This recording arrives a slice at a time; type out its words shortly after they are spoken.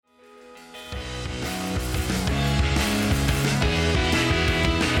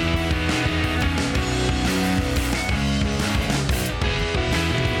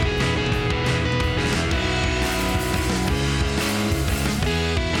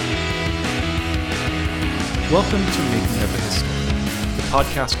Welcome to Making of a Historian, the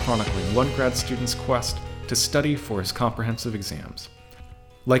podcast chronicling one grad student's quest to study for his comprehensive exams.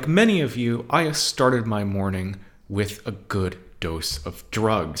 Like many of you, I started my morning with a good dose of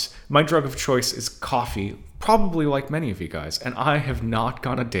drugs. My drug of choice is coffee, probably like many of you guys, and I have not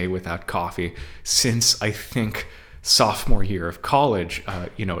gone a day without coffee since, I think, sophomore year of college,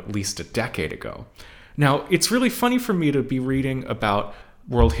 at least a decade ago. Now, it's really funny for me to be reading about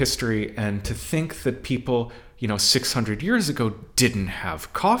world history and to think that people, 600 years ago didn't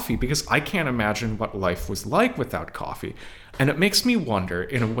have coffee, because I can't imagine what life was like without coffee. And it makes me wonder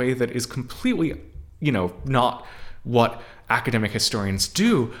in a way that is completely, not what academic historians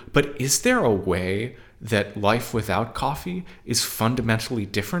do, but is there a way that life without coffee is fundamentally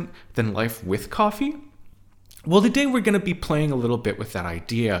different than life with coffee? Well, today we're going to be playing a little bit with that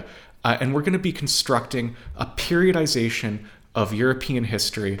idea, and we're going to be constructing a periodization of European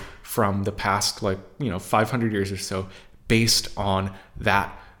history from the past, 500 years or so, based on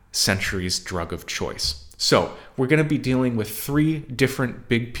that century's drug of choice. So we're going to be dealing with three different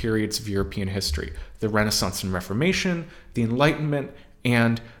big periods of European history: the Renaissance and Reformation, the Enlightenment,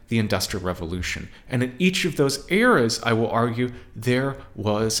 and the Industrial Revolution. And in each of those eras, I will argue, there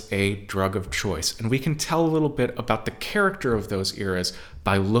was a drug of choice. And we can tell a little bit about the character of those eras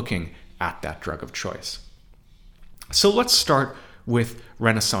by looking at that drug of choice. So let's start with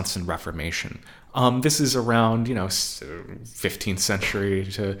Renaissance and Reformation. This is around, 15th century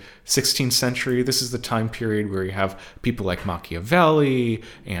to 16th century. This is the time period where you have people like Machiavelli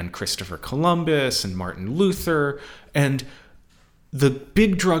and Christopher Columbus and Martin Luther. And the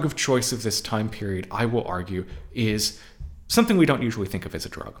big drug of choice of this time period, I will argue, is something we don't usually think of as a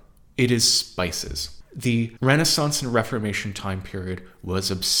drug. It is spices. The Renaissance and Reformation time period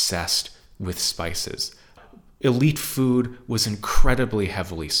was obsessed with spices. Elite food was incredibly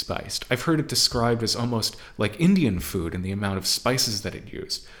heavily spiced. I've heard it described as almost like Indian food in the amount of spices that it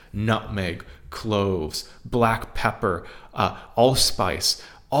used. Nutmeg, cloves, black pepper, allspice.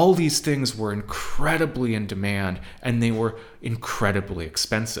 All these things were incredibly in demand, and they were incredibly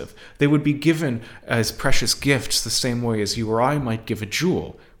expensive. They would be given as precious gifts the same way as you or I might give a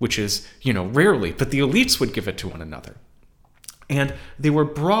jewel, which is, rarely, but the elites would give it to one another. And they were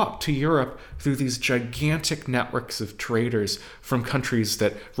brought to Europe through these gigantic networks of traders from countries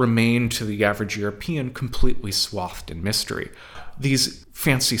that remained to the average European completely swathed in mystery. These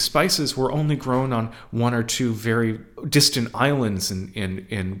fancy spices were only grown on one or two very distant islands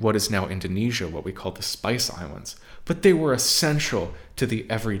in what is now Indonesia, what we call the Spice Islands. But they were essential to the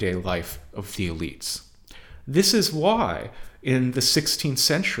everyday life of the elites. This is why, in the 16th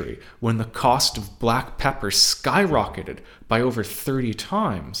century, when the cost of black pepper skyrocketed by over 30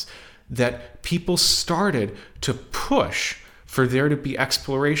 times, that people started to push for there to be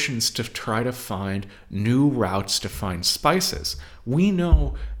explorations to try to find new routes to find spices. We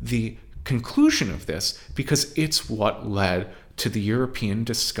know the conclusion of this because it's what led to the European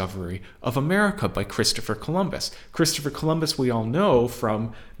discovery of America by Christopher Columbus. Christopher Columbus, we all know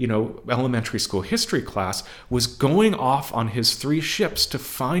from, elementary school history class, was going off on his 3 ships to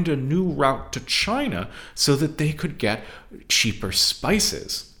find a new route to China so that they could get cheaper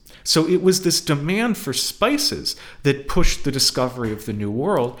spices. So it was this demand for spices that pushed the discovery of the New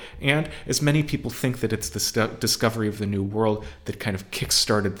World, and as many people think that it's the discovery of the New World that kind of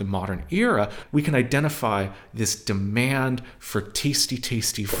kick-started the modern era, we can identify this demand for tasty,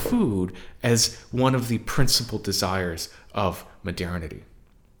 tasty food as one of the principal desires of modernity.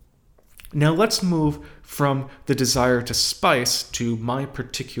 Now let's move from the desire to spice to my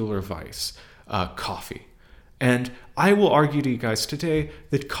particular vice, coffee. And I will argue to you guys today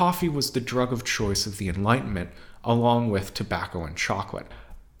that coffee was the drug of choice of the Enlightenment, along with tobacco and chocolate.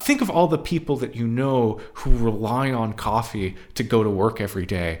 Think of all the people that you know who rely on coffee to go to work every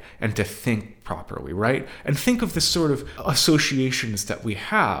day and to think properly, right? And think of the sort of associations that we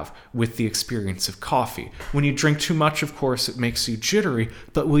have with the experience of coffee. When you drink too much, of course, it makes you jittery,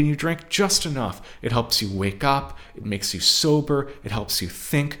 but when you drink just enough, it helps you wake up, it makes you sober, it helps you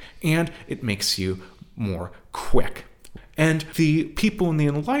think, and it makes you more quick. And the people in the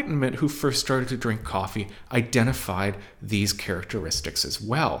Enlightenment who first started to drink coffee identified these characteristics as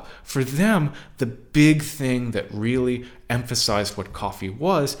well. For them, the big thing that really emphasized what coffee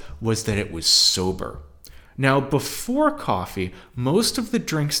was that it was sober. Now, before coffee, most of the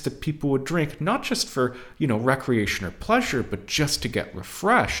drinks that people would drink, not just for, recreation or pleasure, but just to get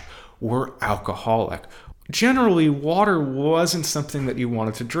refreshed, were alcoholic. Generally, water wasn't something that you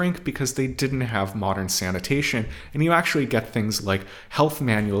wanted to drink because they didn't have modern sanitation, and you actually get things like health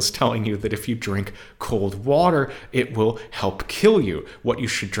manuals telling you that if you drink cold water, it will help kill you. What you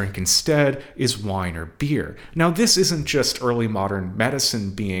should drink instead is wine or beer. Now, this isn't just early modern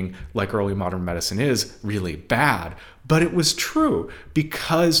medicine being like early modern medicine is, really bad. But it was true.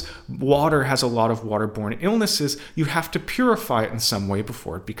 Because water has a lot of waterborne illnesses, you have to purify it in some way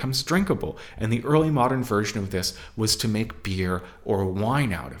before it becomes drinkable. And the early modern version of this was to make beer or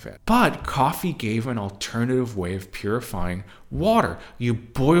wine out of it. But coffee gave an alternative way of purifying water. You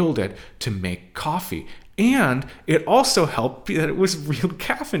boiled it to make coffee. And it also helped that it was real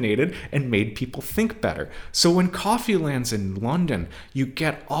caffeinated and made people think better. So when coffee lands in London, you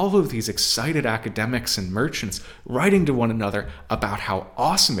get all of these excited academics and merchants writing to one another about how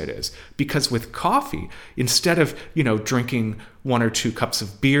awesome it is. Because with coffee, instead of, drinking 1 or 2 cups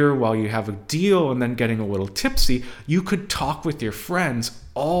of beer while you have a deal and then getting a little tipsy, you could talk with your friends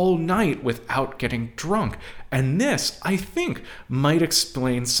all night without getting drunk. And this, I think, might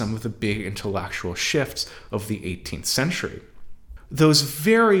explain some of the big intellectual shifts of the 18th century. Those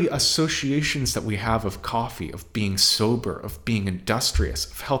very associations that we have of coffee, of being sober, of being industrious,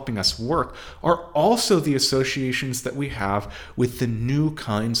 of helping us work, are also the associations that we have with the new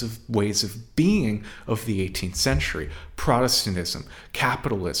kinds of ways of being of the 18th century. Protestantism,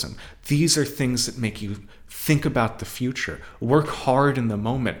 capitalism, these are things that make you think about the future, work hard in the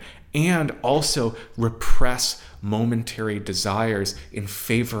moment, and also repress momentary desires in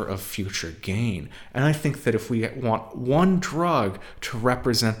favor of future gain. And I think that if we want one drug to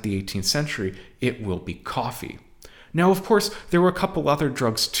represent the 18th century, it will be coffee. Now, of course, there were a couple other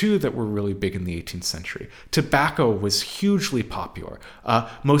drugs too that were really big in the 18th century. Tobacco was hugely popular.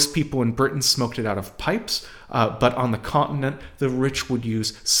 Most people in Britain smoked it out of pipes, but on the continent, the rich would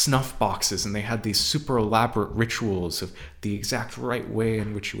use snuff boxes, and they had these super elaborate rituals of the exact right way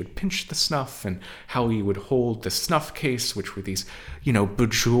in which you would pinch the snuff and how you would hold the snuff case, which were these,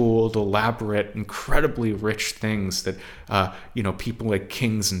 bejeweled, elaborate, incredibly rich things that, people like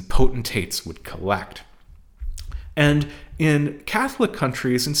kings and potentates would collect. And in Catholic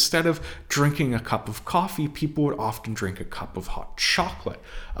countries, instead of drinking a cup of coffee, people would often drink a cup of hot chocolate,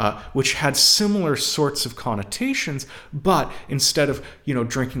 which had similar sorts of connotations, but instead of,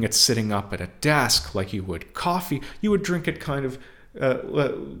 drinking it sitting up at a desk like you would coffee, you would drink it kind of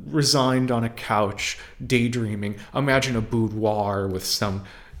resigned on a couch, daydreaming. Imagine a boudoir with some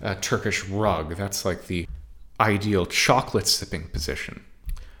Turkish rug. That's like the ideal chocolate sipping position.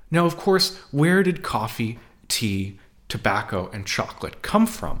 Now, of course, where did coffee, tea, tobacco, and chocolate come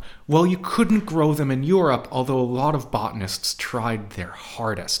from? Well, you couldn't grow them in Europe, although a lot of botanists tried their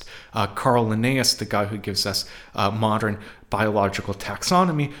hardest. Carl Linnaeus, the guy who gives us modern biological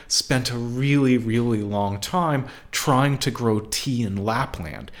taxonomy, spent a really, really long time trying to grow tea in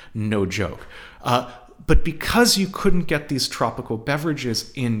Lapland. No joke. But because you couldn't get these tropical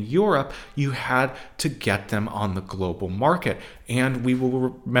beverages in Europe, you had to get them on the global market. And we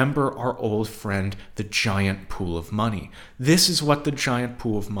will remember our old friend, the giant pool of money. This is what the giant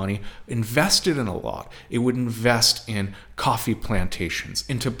pool of money invested in a lot. It would invest in coffee plantations,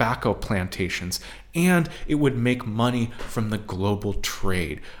 in tobacco plantations, and it would make money from the global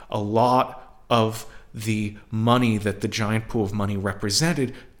trade. A lot of the money that the giant pool of money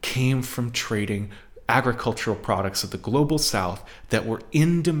represented came from trading agricultural products of the global south that were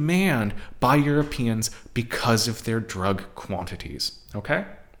in demand by Europeans because of their drug quantities. Okay?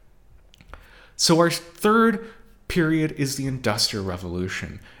 So our third period is the Industrial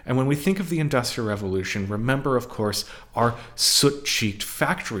Revolution. And when we think of the Industrial Revolution, remember, of course, our soot-cheeked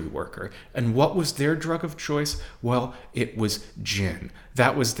factory worker. And what was their drug of choice? Well, it was gin.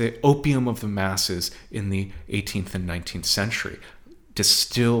 That was the opium of the masses in the 18th and 19th century.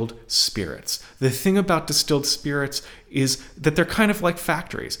 Distilled spirits. The thing about distilled spirits is that they're kind of like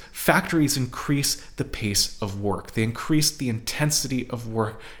factories. Factories increase the pace of work. They increase the intensity of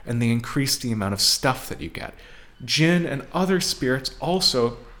work, and they increase the amount of stuff that you get. Gin and other spirits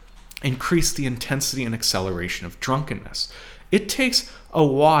also increase the intensity and acceleration of drunkenness. It takes a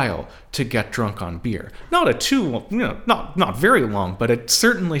while to get drunk on beer. Not very long, but it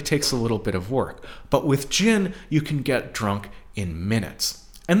certainly takes a little bit of work. But with gin, you can get drunk in minutes.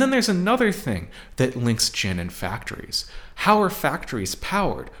 And then there's another thing that links gin and factories. How are factories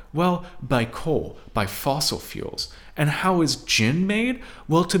powered? Well, by coal, by fossil fuels. And how is gin made?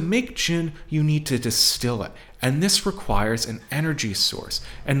 Well, to make gin, you need to distill it. And this requires an energy source.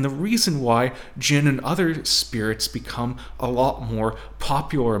 And the reason why gin and other spirits become a lot more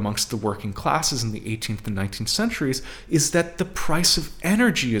popular amongst the working classes in the 18th and 19th centuries is that the price of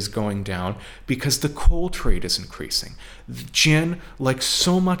energy is going down because the coal trade is increasing. Gin, like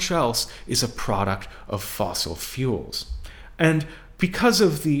so much else, is a product of fossil fuels. And because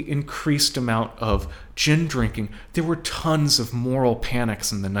of the increased amount of gin drinking, there were tons of moral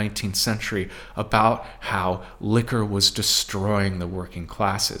panics in the 19th century about how liquor was destroying the working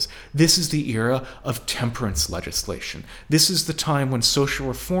classes. This is the era of temperance legislation. This is the time when social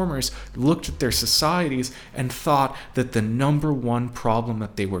reformers looked at their societies and thought that the number one problem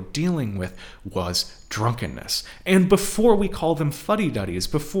that they were dealing with was drunkenness. And before we call them fuddy-duddies,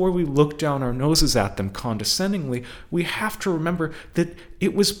 before we look down our noses at them condescendingly, we have to remember that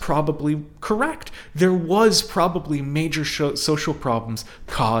it was probably correct. There was probably major social problems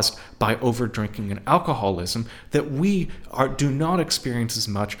caused by overdrinking and alcoholism that we do not experience as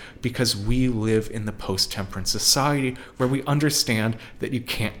much because we live in the post-temperance society where we understand that you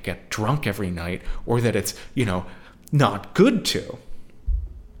can't get drunk every night or that it's, not good to.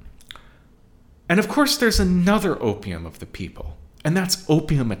 And of course, there's another opium of the people, and that's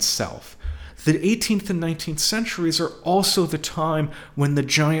opium itself. The 18th and 19th centuries are also the time when the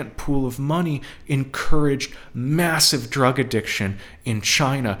giant pool of money encouraged massive drug addiction in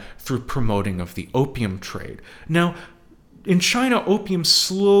China through promoting of the opium trade. Now, in China, opium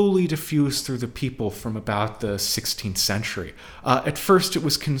slowly diffused through the people from about the 16th century. At first, it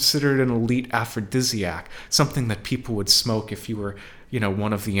was considered an elite aphrodisiac, something that people would smoke if you were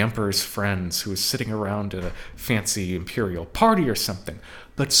one of the emperor's friends who was sitting around at a fancy imperial party or something.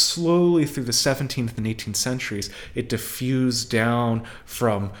 But slowly through the 17th and 18th centuries, it diffused down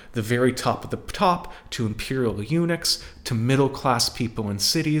from the very top of the top to imperial eunuchs, to middle-class people in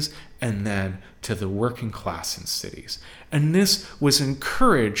cities, and then to the working class in cities. And this was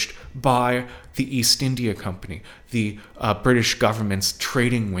encouraged by the East India Company, the British government's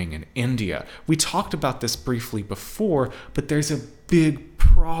trading wing in India. We talked about this briefly before, but there's a big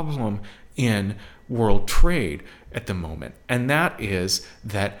problem in world trade at the moment, and that is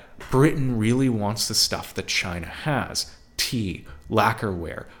that Britain really wants the stuff that China has: tea,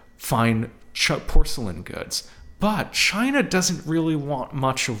 lacquerware, fine porcelain goods. But China doesn't really want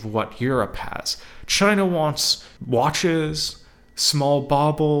much of what Europe has. China wants watches, small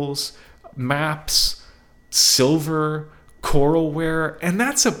baubles, maps, silver, coralware, and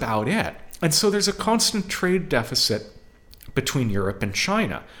that's about it. And so there's a constant trade deficit between Europe and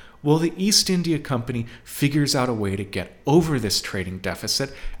China. Well, the East India Company figures out a way to get over this trading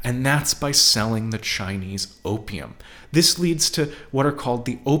deficit, and that's by selling the Chinese opium. This leads to what are called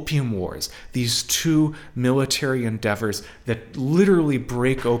the Opium Wars, these two military endeavors that literally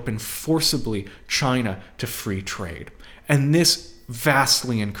break open forcibly China to free trade. And this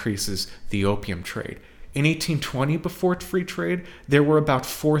vastly increases the opium trade. In 1820, before free trade, there were about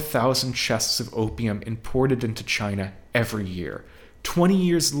 4,000 chests of opium imported into China every year. 20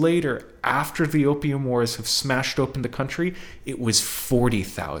 years later, after the Opium Wars have smashed open the country, it was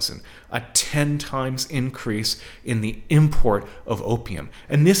 40,000, a 10 times increase in the import of opium.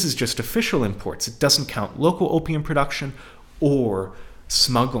 And this is just official imports. It doesn't count local opium production or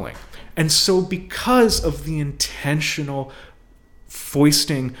smuggling. And so because of the intentional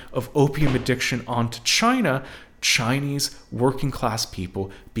foisting of opium addiction onto China, Chinese working class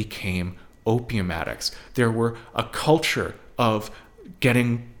people became opium addicts. There were a culture of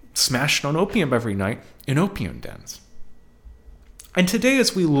getting smashed on opium every night in opium dens. And today,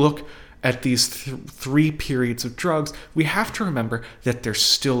 as we look at these three periods of drugs, we have to remember that they're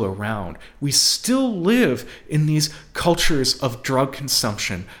still around. We still live in these cultures of drug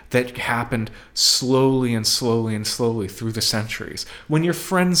consumption that happened slowly and slowly and slowly through the centuries. When your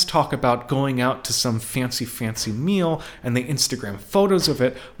friends talk about going out to some fancy meal and they Instagram photos of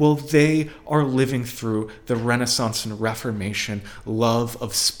it, well, they are living through the Renaissance and Reformation love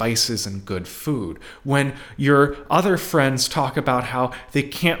of spices and good food. When your other friends talk about how they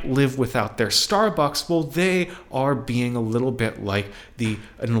can't live without their Starbucks, well, they are being a little bit like the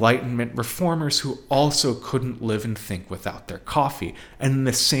Enlightenment reformers who also couldn't live and think without their coffee. And in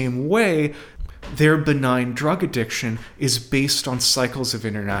the same way, their benign drug addiction is based on cycles of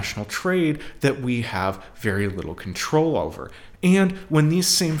international trade that we have very little control over. And when these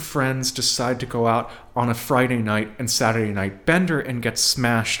same friends decide to go out on a Friday night and Saturday night bender and get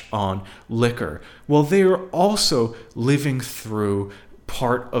smashed on liquor, well, they are also living through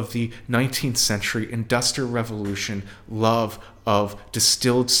part of the 19th century Industrial Revolution love of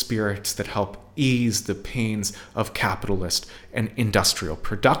distilled spirits that help ease the pains of capitalist and industrial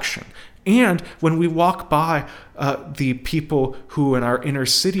production. And when we walk by the people who in our inner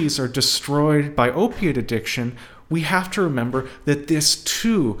cities are destroyed by opiate addiction, we have to remember that this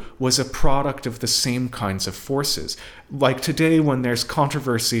too was a product of the same kinds of forces. Like today, when there's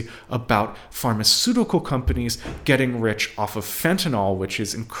controversy about pharmaceutical companies getting rich off of fentanyl, which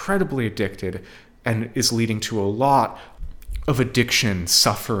is incredibly addicted and is leading to a lot of addiction,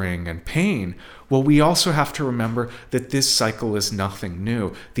 suffering, and pain. Well, we also have to remember that this cycle is nothing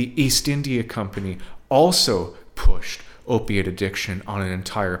new. The East India Company also pushed opiate addiction on an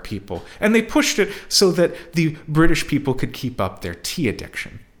entire people. And they pushed it so that the British people could keep up their tea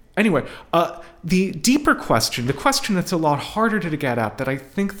addiction. Anyway, the deeper question, the question that's a lot harder to get at, that I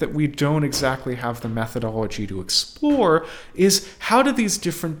think that we don't exactly have the methodology to explore, is how do these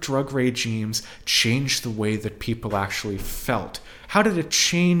different drug regimes change the way that people actually felt? How did it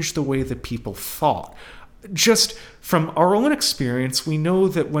change the way that people thought? Just from our own experience, we know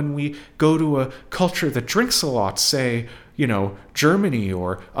that when we go to a culture that drinks a lot, say, Germany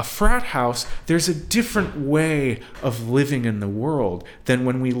or a frat house, there's a different way of living in the world than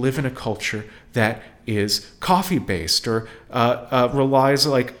when we live in a culture that is coffee-based or relies,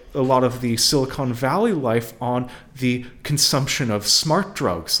 like a lot of the Silicon Valley life, on the consumption of smart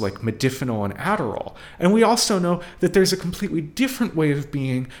drugs like medicinal and Adderall. And we also know that there's a completely different way of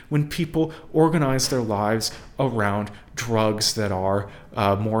being when people organize their lives around drugs that are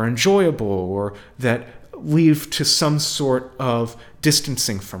more enjoyable or that lead to some sort of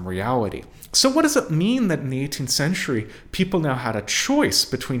distancing from reality. So what does it mean that in the 18th century, people now had a choice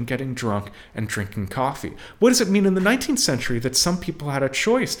between getting drunk and drinking coffee? What does it mean in the 19th century that some people had a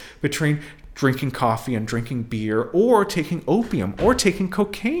choice between drinking coffee and drinking beer, or taking opium, or taking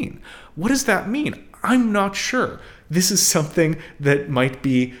cocaine? What does that mean? I'm not sure. This is something that might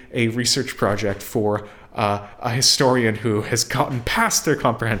be a research project for a historian who has gotten past their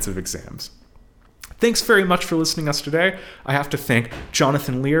comprehensive exams. Thanks very much for listening to us today. I have to thank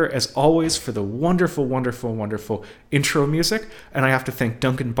Jonathan Lear, as always, for the wonderful, wonderful, wonderful intro music. And I have to thank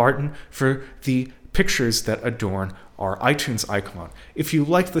Duncan Barton for the pictures that adorn our iTunes icon. If you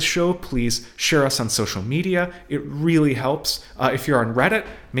like the show, please share us on social media. It really helps. If you're on Reddit,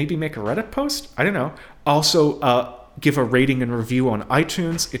 maybe make a Reddit post. I don't know. Also, give a rating and review on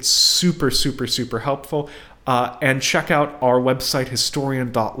iTunes. It's super, super, super helpful. And check out our website,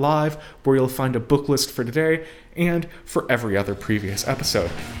 historian.live, where you'll find a book list for today and for every other previous episode.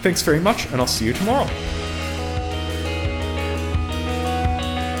 Thanks very much, and I'll see you tomorrow.